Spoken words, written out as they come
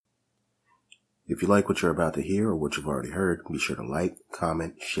If you like what you're about to hear or what you've already heard, be sure to like,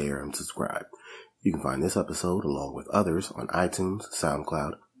 comment, share, and subscribe. You can find this episode along with others on iTunes,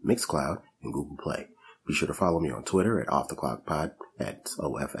 SoundCloud, Mixcloud, and Google Play. Be sure to follow me on Twitter at OffTheClockPod, at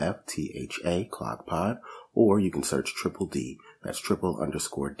OFFTHA ClockPod, or you can search Triple D, that's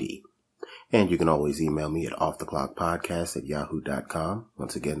triple_D. And you can always email me at offtheclockpodcast@yahoo.com.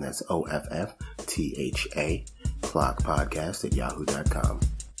 Once again, that's OFFTHA clockpodcast@yahoo.com.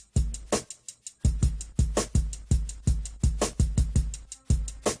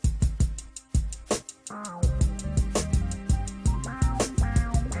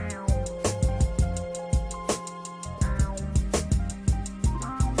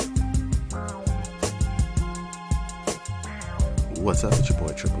 What's up? It's your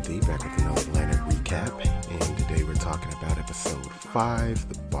boy Triple D back with another Planet Recap, and today we're talking about episode 5,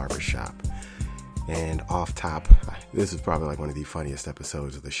 The Barbershop. And off top, this is probably like one of the funniest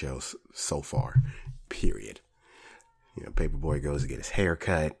episodes of the show so far, period. You know, Paperboy goes to get his hair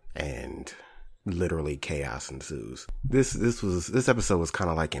cut, and literally chaos ensues. This episode was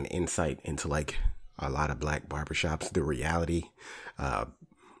kind of like an insight into like a lot of black barbershops, the reality.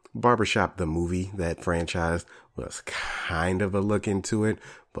 Barbershop, the movie, that franchise, was kind of a look into it,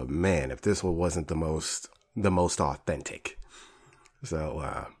 but man, if this one wasn't the most authentic.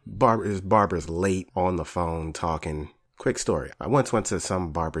 So, Barber's late on the phone talking. Quick story. I once went to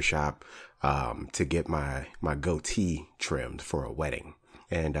some barbershop, to get my goatee trimmed for a wedding.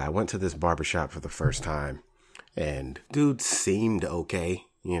 And I went to this barbershop for the first time, and dude seemed okay.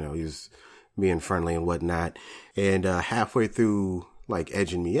 You know, he was being friendly and whatnot. And, halfway through, like,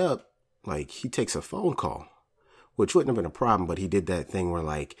 edging me up, like, he takes a phone call, which wouldn't have been a problem, but he did that thing where,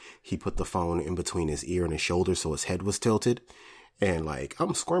 like, he put the phone in between his ear and his shoulder so his head was tilted. And, like,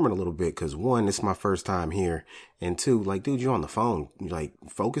 I'm squirming a little bit because, one, it's my first time here, and two, like, dude, you're on the phone. Like,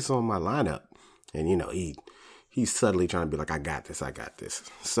 focus on my lineup. And, you know, he's subtly trying to be like, I got this.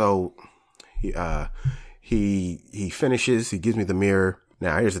 So, he finishes, he gives me the mirror.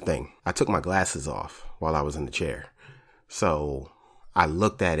 Now, here's the thing. I took my glasses off while I was in the chair. So I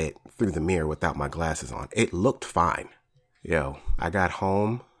looked at it through the mirror without my glasses on. It looked fine. Yo, I got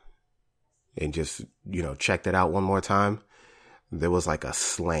home and just, you know, checked it out one more time. There was like a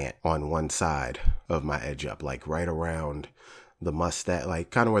slant on one side of my edge up, like right around the mustache, like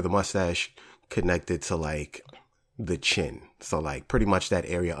kind of where the mustache connected to like the chin. So like pretty much that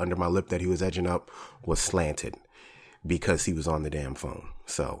area under my lip that he was edging up was slanted because he was on the damn phone.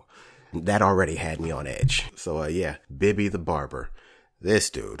 So that already had me on edge. So yeah, Bibby the barber. This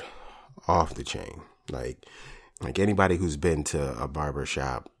dude, off the chain. Like anybody who's been to a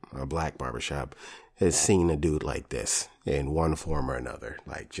barbershop, a black barbershop, has seen a dude like this in one form or another.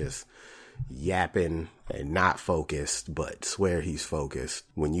 Like just yapping and not focused, but swear he's focused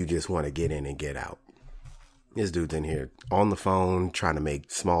when you just want to get in and get out. This dude's in here on the phone trying to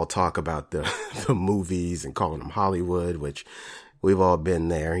make small talk about the movies and calling them Hollywood, which we've all been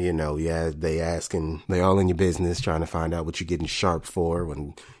there, you know. Yeah, they all in your business trying to find out what you're getting sharp for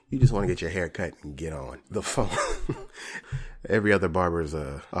when you just want to get your hair cut and get on the phone. Every other barber is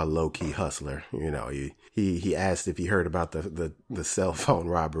a low-key hustler, you know. He asked if he heard about the cell phone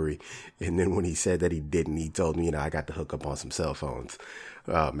robbery, and then when he said that he didn't, he told me, you know, I got to hook up on some cell phones.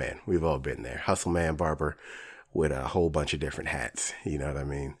 Oh man, we've all been there. Hustle man barber with a whole bunch of different hats, you know what I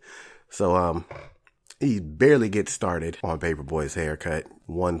mean? So he barely gets started on Paperboy's haircut.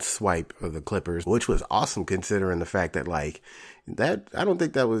 One swipe of the clippers, which was awesome considering the fact that like that, I don't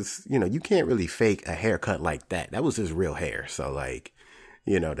think that was, you know, you can't really fake a haircut like that. That was his real hair. So like,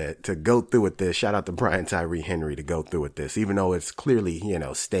 you know, to go through with this, shout out to Brian Tyree Henry to go through with this, even though it's clearly, you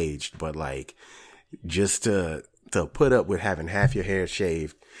know, staged, but like just to put up with having half your hair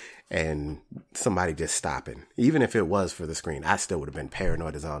shaved and somebody just stopping, even if it was for the screen, I still would have been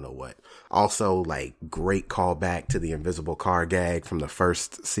paranoid as I don't know what. Also, like, great callback to the invisible car gag from the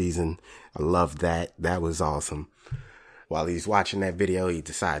first season. I loved that. That was awesome. While he's watching that video, he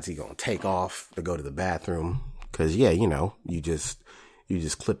decides he's going to take off to go to the bathroom. Cause yeah, you know, you just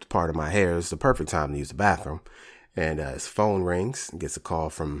clipped part of my hair. It's the perfect time to use the bathroom. And his phone rings and gets a call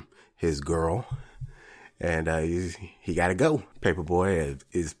from his girl. And he got to go. Paperboy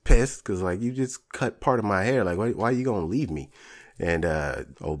is pissed because, like, you just cut part of my hair. Like, why are you going to leave me? And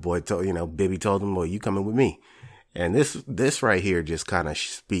old boy Bibby told him, well, you coming with me. And this right here just kind of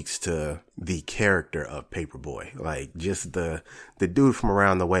speaks to the character of Paperboy. Like, just the dude from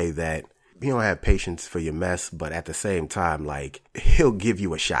around the way that he don't have patience for your mess, but at the same time, like, he'll give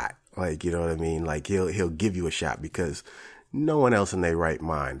you a shot. Like, you know what I mean? Like, he'll give you a shot because no one else in their right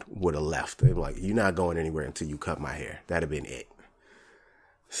mind would have left. They're like, you're not going anywhere until you cut my hair. That'd have been it.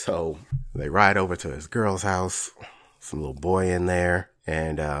 So they ride over to his girl's house, some little boy in there,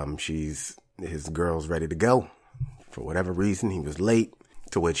 and his girl's ready to go. For whatever reason, he was late,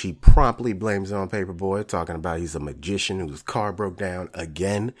 to which he promptly blames it on Paperboy, talking about he's a magician whose car broke down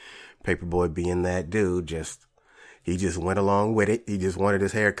again. Paperboy being that dude, he just went along with it. He just wanted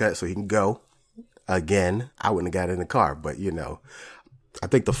his haircut so he can go. Again, I wouldn't have got in the car, but I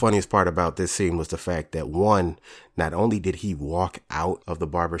think the funniest part about this scene was the fact that one, not only did he walk out of the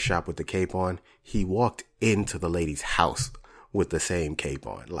barbershop with the cape on, he walked into the lady's house with the same cape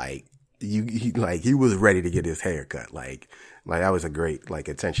on. He was ready to get his hair cut. Like that was a great,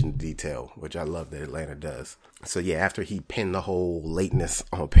 attention to detail, which I love that Atlanta does. So yeah, after he pinned the whole lateness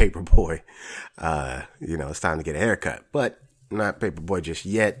on Paperboy, it's time to get a haircut, but not Paperboy just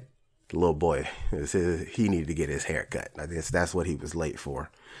yet. The little boy, he needed to get his hair cut. I guess that's what he was late for.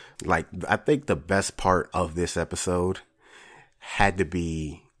 I think the best part of this episode had to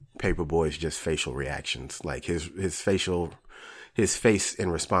be Paperboy's just facial reactions. Like his face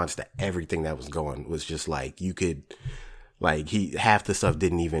in response to everything that was going was just half the stuff he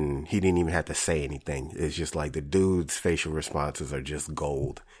didn't even have to say anything. It's just like the dude's facial responses are just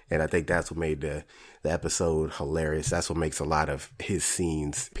gold. And I think that's what made the episode hilarious. That's what makes a lot of his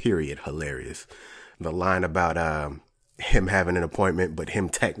scenes, period, hilarious. The line about him having an appointment, but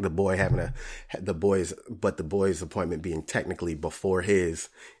the boy's appointment being technically before his,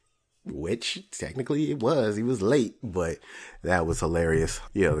 which technically it was. He was late, but that was hilarious.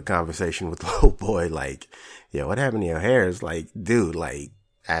 The conversation with the little boy, what happened to your hair? It's dude,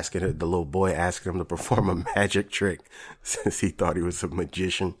 asking the little boy asking him to perform a magic trick since he thought he was a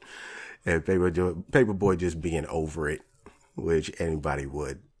magician, and Paperboy just being over it, which anybody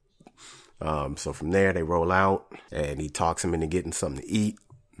would. So from there they roll out and he talks him into getting something to eat.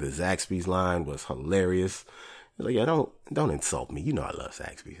 The Zaxby's line was hilarious. He's like, yeah, don't insult me. I love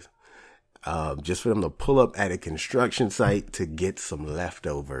Zaxby's. Just for them to pull up at a construction site to get some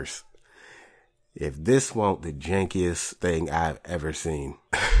leftovers. If this won't the jankiest thing I've ever seen,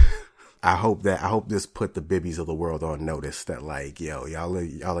 I hope this put the Bibbies of the world on notice that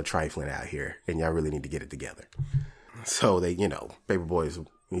y'all are trifling out here and y'all really need to get it together. So they, Paperboy's,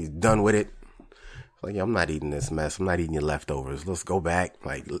 he's done with it. I'm not eating this mess. I'm not eating your leftovers. Let's go back.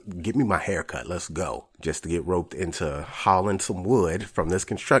 Get me my haircut. Let's go. Just to get roped into hauling some wood from this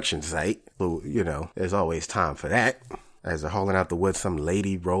construction site. So, there's always time for that. As they're hauling out the wood, some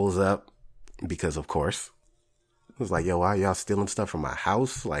lady rolls up. Because of course, it was like, yo, why y'all stealing stuff from my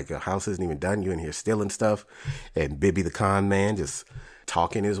house? A house isn't even done. You in here stealing stuff. And Bibby the con man just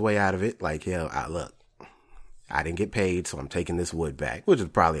talking his way out of it. Look, I didn't get paid, so I'm taking this wood back, which is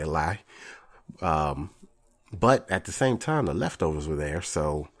probably a lie. But at the same time, the leftovers were there.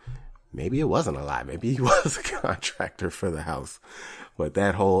 So maybe it wasn't a lie. Maybe he was a contractor for the house. But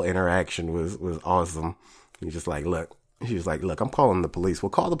that whole interaction was awesome. He's just like, look. She was like, look, I'm calling the police.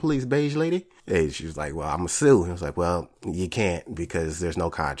 Well, call the police, beige lady. And she was like, well, I'm going to sue. And I was like, well, you can't because there's no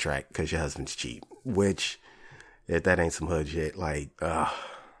contract because your husband's cheap. Which, if that ain't some hood shit, I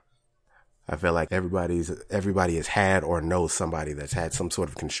feel like everybody has had or knows somebody that's had some sort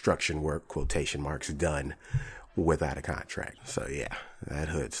of construction work, quotation marks, done without a contract. So yeah, that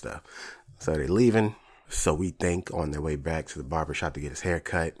hood stuff. So they're leaving. So we think on their way back to the barbershop to get his hair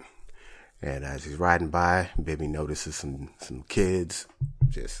cut. And as he's riding by, Bibby notices some kids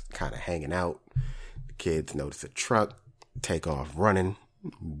just kind of hanging out. The kids notice a truck, take off running.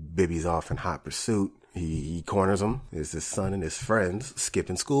 Bibby's off in hot pursuit. He corners them. It's his son and his friends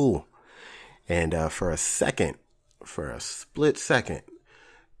skipping school. And for a split second,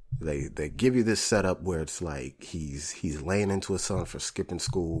 they give you this setup where it's like he's laying into his son for skipping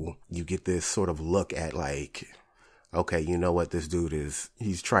school. You get this sort of look at okay, you know what, this dude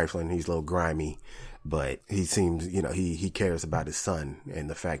he's trifling, he's a little grimy, but he seems, he cares about his son and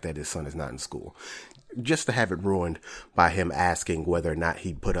the fact that his son is not in school. Just to have it ruined by him asking whether or not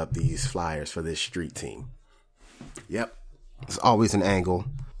he put up these flyers for this street team. Yep. It's always an angle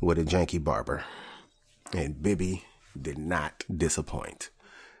with a janky barber. And Bibby did not disappoint.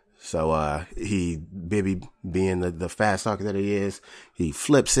 So Bibby, being the fast talker that he is, he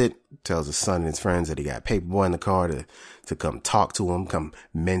flips it, tells his son and his friends that he got Paperboy in the car to come talk to him, come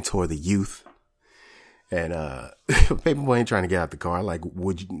mentor the youth. And Paperboy ain't trying to get out the car.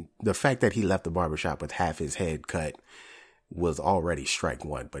 The fact that he left the barbershop with half his head cut was already strike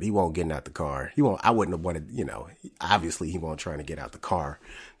one, but he won't get out the car. I wouldn't have wanted, obviously he won't trying to get out the car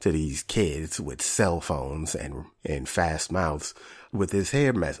to these kids with cell phones and fast mouths with his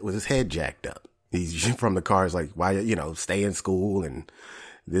head jacked up. He's from the car is like, why, stay in school and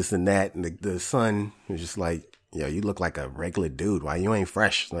this and that. And the son was just like, yo, you look like a regular dude. Why you ain't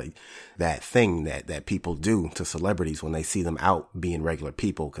fresh? Like that thing that people do to celebrities when they see them out being regular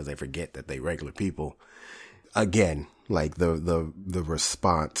people because they forget that they regular people. Again, like the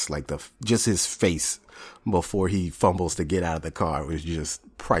response, like just his face before he fumbles to get out of the car was just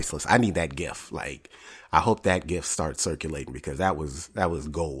priceless. I need that GIF. Like, I hope that GIF starts circulating because that was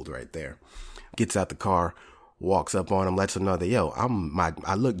gold right there. Gets out the car, walks up on him, lets him know that, yo,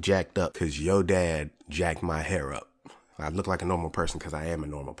 I look jacked up because your dad jacked my hair up. I look like a normal person because I am a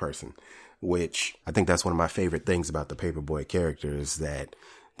normal person, which I think that's one of my favorite things about the Paperboy character is that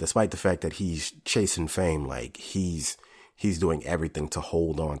despite the fact that he's chasing fame, like he's doing everything to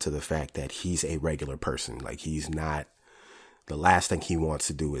hold on to the fact that he's a regular person. Like he's not, the last thing he wants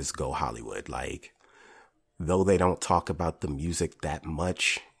to do is go Hollywood. Like, though they don't talk about the music that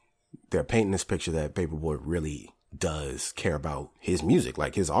much, they're painting this picture that Paperboy really does care about his music,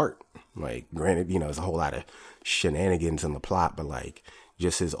 like his art. Like, granted, there's a whole lot of shenanigans in the plot, but like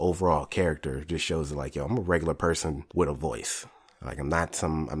just his overall character just shows that like, yo, I'm a regular person with a voice. Like I'm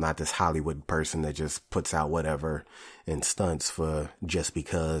not this Hollywood person that just puts out whatever and stunts for just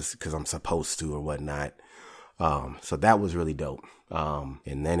because I'm supposed to or whatnot. So that was really dope.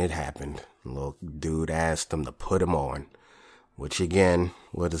 And then it happened. The little dude asked him to put him on, which again,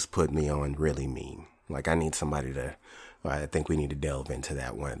 what does put me on really mean? Like I think we need to delve into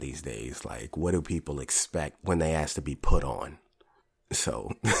that one of these days. Like, what do people expect when they ask to be put on?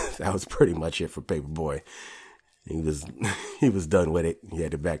 So that was pretty much it for Paperboy. He was done with it. He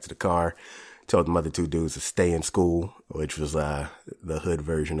headed back to the car, told the other two dudes to stay in school, which was the hood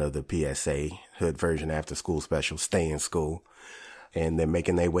version of the PSA, hood version after school special, stay in school. And they're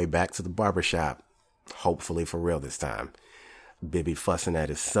making their way back to the barbershop, hopefully for real this time. Bibby fussing at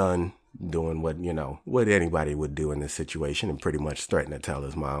his son, doing what anybody would do in this situation, and pretty much threatening to tell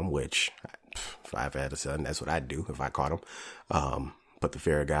his mom, which if I've had a son, that's what I'd do if I caught him. Put the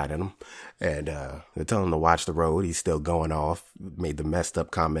fear of God in him. And they're telling him to watch the road. He's still going off. Made the messed up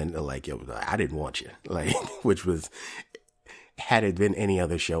comment like, yo, I didn't want you. Like, which was, had it been any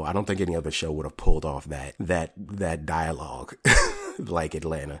other show, I don't think any other show would have pulled off that dialogue like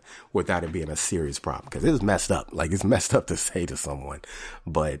Atlanta without it being a serious problem. Because it was messed up. Like, it's messed up to say to someone.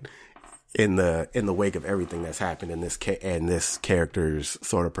 But in the wake of everything that's happened in this character's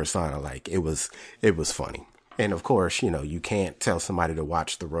sort of persona, like it was funny. And of course, you can't tell somebody to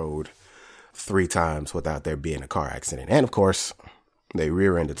watch the road 3 times without there being a car accident. And of course, they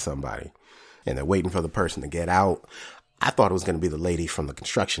rear-ended somebody and they're waiting for the person to get out. I thought it was going to be the lady from the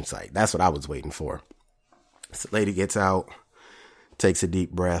construction site. That's what I was waiting for. So the lady gets out, takes a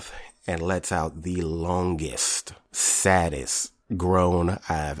deep breath, and lets out the longest, saddest groan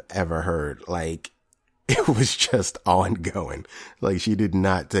I've ever heard. Like, it was just ongoing. Like, she did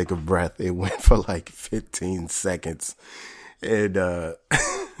not take a breath. It went for like 15 seconds. And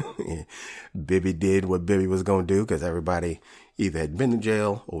Bibby did what Bibby was going to do because everybody either had been to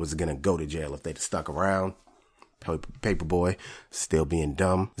jail or was going to go to jail if they'd stuck around. Paperboy, still being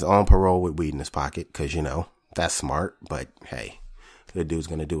dumb, is on parole with weed in his pocket because, that's smart. But hey, the dude's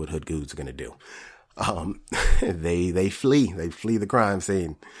going to do what hood dudes are going to do. They flee the crime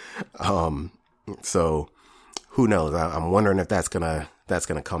scene. So who knows? I'm wondering if that's gonna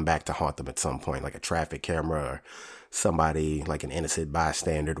come back to haunt them at some point, like a traffic camera or somebody like an innocent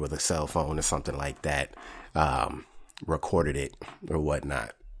bystander with a cell phone or something like that, recorded it or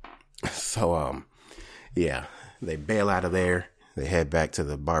whatnot. So, yeah, they bail out of there. They head back to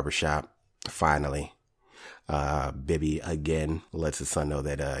the barbershop. Finally, Bibby again lets his son know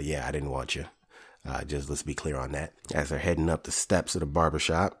that, I didn't want you. Just let's be clear on that. As they're heading up the steps of the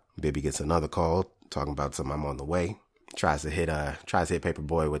barbershop, Bibby gets another call talking about something. I'm on the way. Tries to hit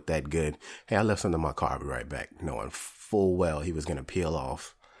Paperboy with that good, hey, I left something in my car. I'll be right back. Knowing full well he was going to peel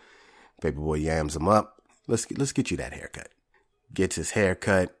off. Paperboy yams him up. Let's get you that haircut. Gets his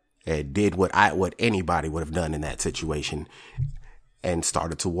haircut and did what anybody would have done in that situation and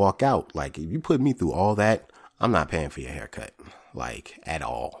started to walk out. Like, if you put me through all that, I'm not paying for your haircut. Like, at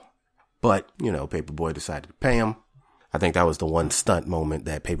all. But, Paperboy decided to pay him. I think that was the one stunt moment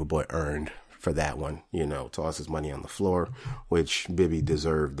that Paperboy earned for that one. Toss his money on the floor, which Bibby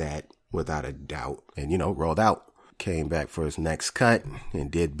deserved that without a doubt. And, rolled out. Came back for his next cut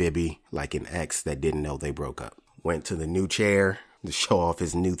and did Bibby like an ex that didn't know they broke up. Went to the new chair to show off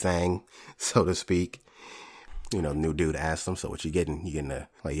his new thing, so to speak. New dude asked him, so what you getting? You getting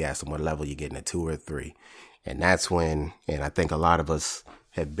he asked him what level you getting, a 2 or a 3. And that's when, and I think a lot of us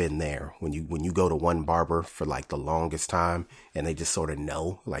have been there, when you go to one barber for like the longest time and they just sort of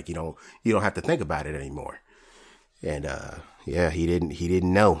know, like you don't have to think about it anymore. And he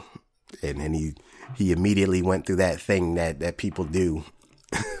didn't know. And then he immediately went through that thing that people do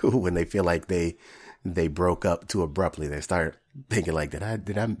when they feel like they broke up too abruptly. They start thinking like, did I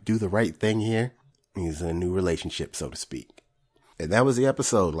do the right thing here? He's in a new relationship, so to speak. And that was the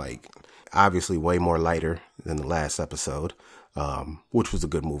episode. Like, obviously way more lighter than the last episode, which was a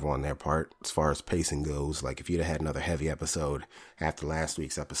good move on their part as far as pacing goes. Like, if you'd have had another heavy episode after last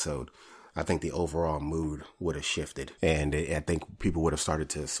week's episode, I think the overall mood would have shifted. And I think people would have started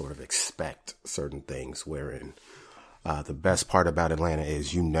to sort of expect certain things, wherein the best part about Atlanta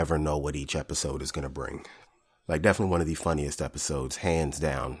is you never know what each episode is going to bring. Like, definitely one of the funniest episodes, hands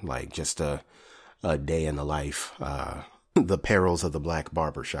down. Like, just a day in the life, the perils of the black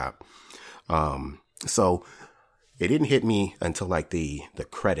barbershop. So it didn't hit me until like the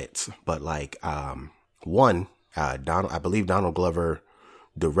credits, but like, I believe Donald Glover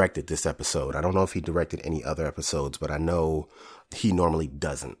directed this episode. I don't know if he directed any other episodes, but I know he normally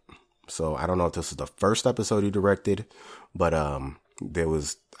doesn't. So I don't know if this is the first episode he directed, but,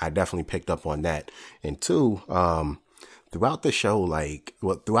 I definitely picked up on that. And two, throughout the show,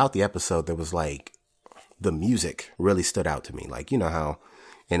 throughout the episode, there was like, the music really stood out to me. Like, you know how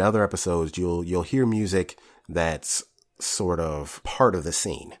in other episodes, you'll hear music that's sort of part of the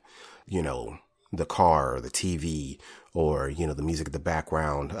scene, you know, the car or the TV or, you know, the music in the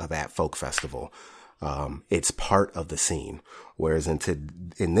background of that folk festival. It's part of the scene. Whereas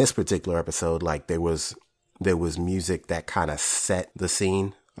in this particular episode, like there was music that kind of set the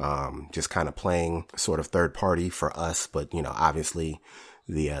scene, just kind of playing sort of third party for us. But, you know, obviously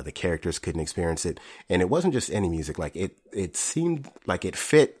the characters couldn't experience it. And it wasn't just any music. Like it seemed like it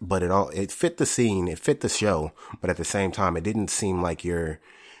fit, but it fit the scene, it fit the show. But at the same time, it didn't seem like you're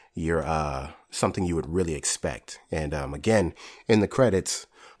something you would really expect. And, again, in the credits,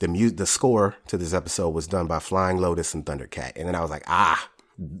 the score to this episode was done by Flying Lotus and Thundercat. And then I was like,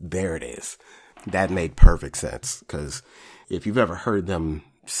 there it is. That made perfect sense. Because if you've ever heard them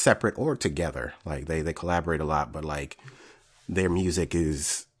separate or together, like they collaborate a lot, but like their music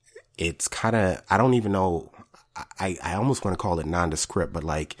it's kind of, I don't even know. I almost want to call it nondescript, but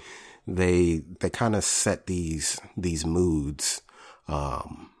like they kind of set these moods.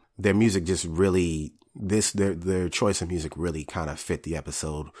 Their music just really, their choice of music really kind of fit the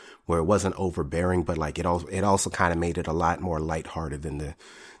episode, where it wasn't overbearing, but like it also kind of made it a lot more lighthearted than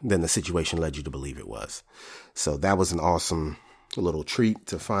the situation led you to believe it was. So that was an awesome little treat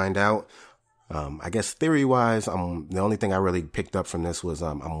to find out. I guess theory wise, the only thing I really picked up from this was,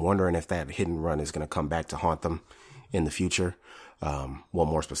 I'm wondering if that hit and run is going to come back to haunt them in the future. Well,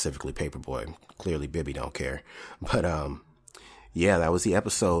 more specifically Paperboy. Clearly Bibby don't care, but, yeah, that was the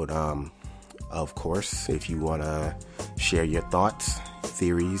episode. Of course, if you want to share your thoughts,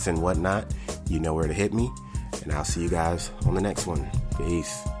 theories, and whatnot, you know where to hit me. And I'll see you guys on the next one.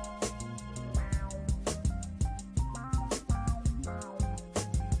 Peace.